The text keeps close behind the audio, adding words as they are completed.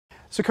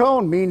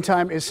Saccone,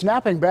 meantime, is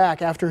snapping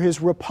back after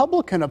his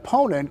Republican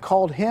opponent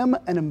called him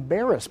an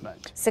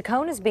embarrassment.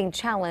 Saccone is being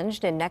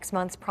challenged in next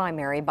month's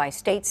primary by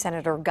State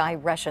Senator Guy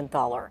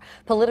Reschenthaler.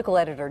 Political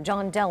editor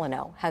John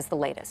Delano has the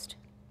latest.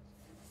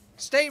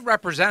 State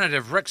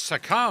Representative Rick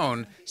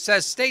Saccone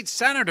says State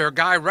Senator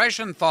Guy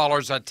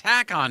Reschenthaler's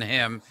attack on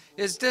him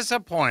is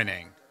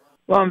disappointing.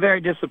 Well, I'm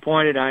very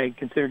disappointed. I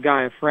consider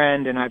Guy a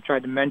friend, and I've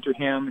tried to mentor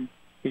him in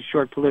his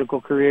short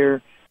political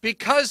career.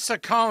 Because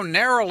Saccone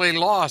narrowly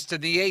lost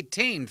in the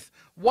 18th,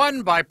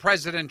 won by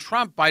President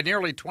Trump by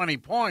nearly 20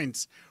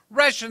 points,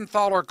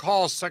 Reschenthaler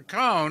calls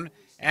Saccone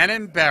an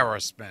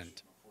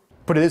embarrassment.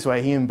 Put it this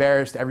way, he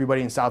embarrassed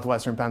everybody in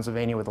southwestern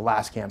Pennsylvania with the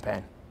last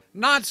campaign.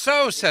 Not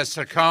so, says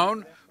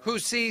Saccone, who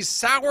sees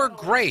sour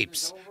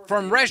grapes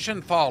from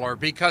Reschenthaler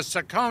because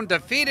Saccone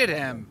defeated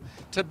him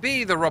to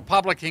be the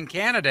Republican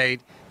candidate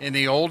in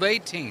the old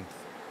 18th.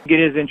 It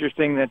is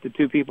interesting that the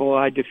two people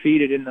I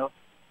defeated in the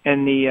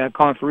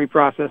conferee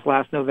process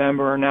last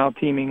November are now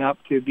teaming up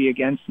to be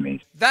against me.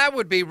 That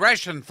would be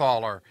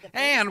Reschenthaler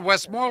and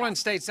Westmoreland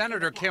State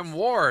Senator Kim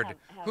Ward,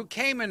 who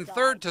came in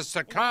third to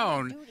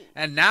Saccone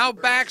and now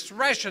backs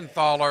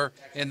Reschenthaler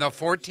in the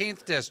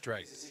 14th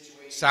district.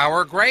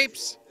 Sour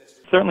grapes?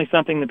 Certainly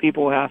something that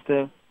people have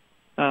to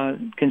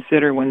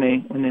consider when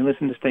they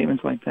listen to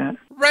statements like that.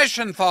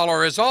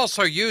 Reschenthaler is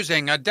also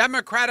using a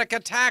Democratic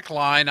attack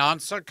line on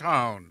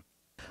Saccone.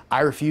 I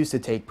refuse to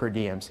take per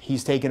diems.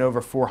 He's taken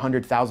over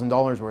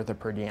 $400,000 worth of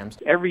per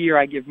diems. Every year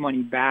I give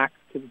money back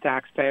to the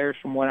taxpayers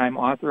from what I'm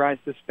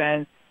authorized to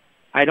spend.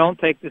 I don't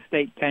take the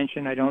state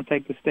pension. I don't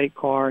take the state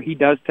car. He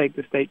does take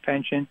the state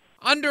pension.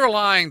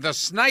 Underlying the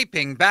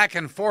sniping back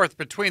and forth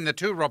between the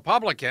two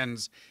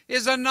Republicans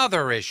is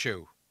another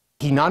issue.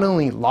 He not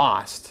only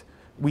lost,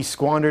 we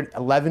squandered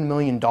 $11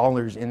 million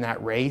in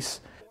that race.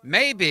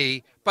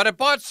 Maybe, but it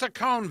bought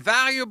Saccone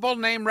valuable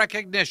name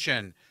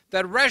recognition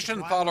that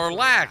Reschenthaler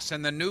lacks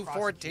in the new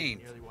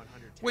 14th,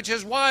 which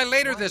is why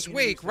later this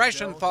week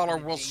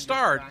Reschenthaler will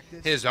start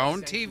his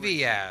own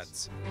TV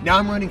ads. Now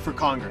I'm running for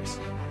Congress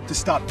to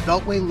stop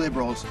Beltway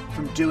liberals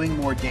from doing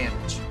more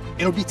damage.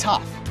 It'll be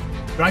tough,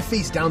 but I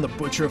face down the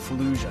Butcher of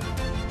Fallujah.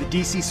 The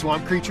DC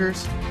swamp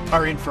creatures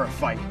are in for a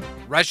fight.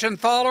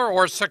 Reschenthaler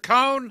or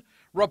Saccone?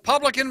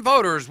 Republican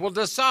voters will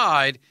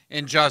decide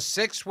in just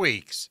 6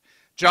 weeks.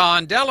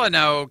 John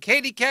Delano,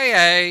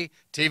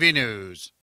 KDKA-TV News.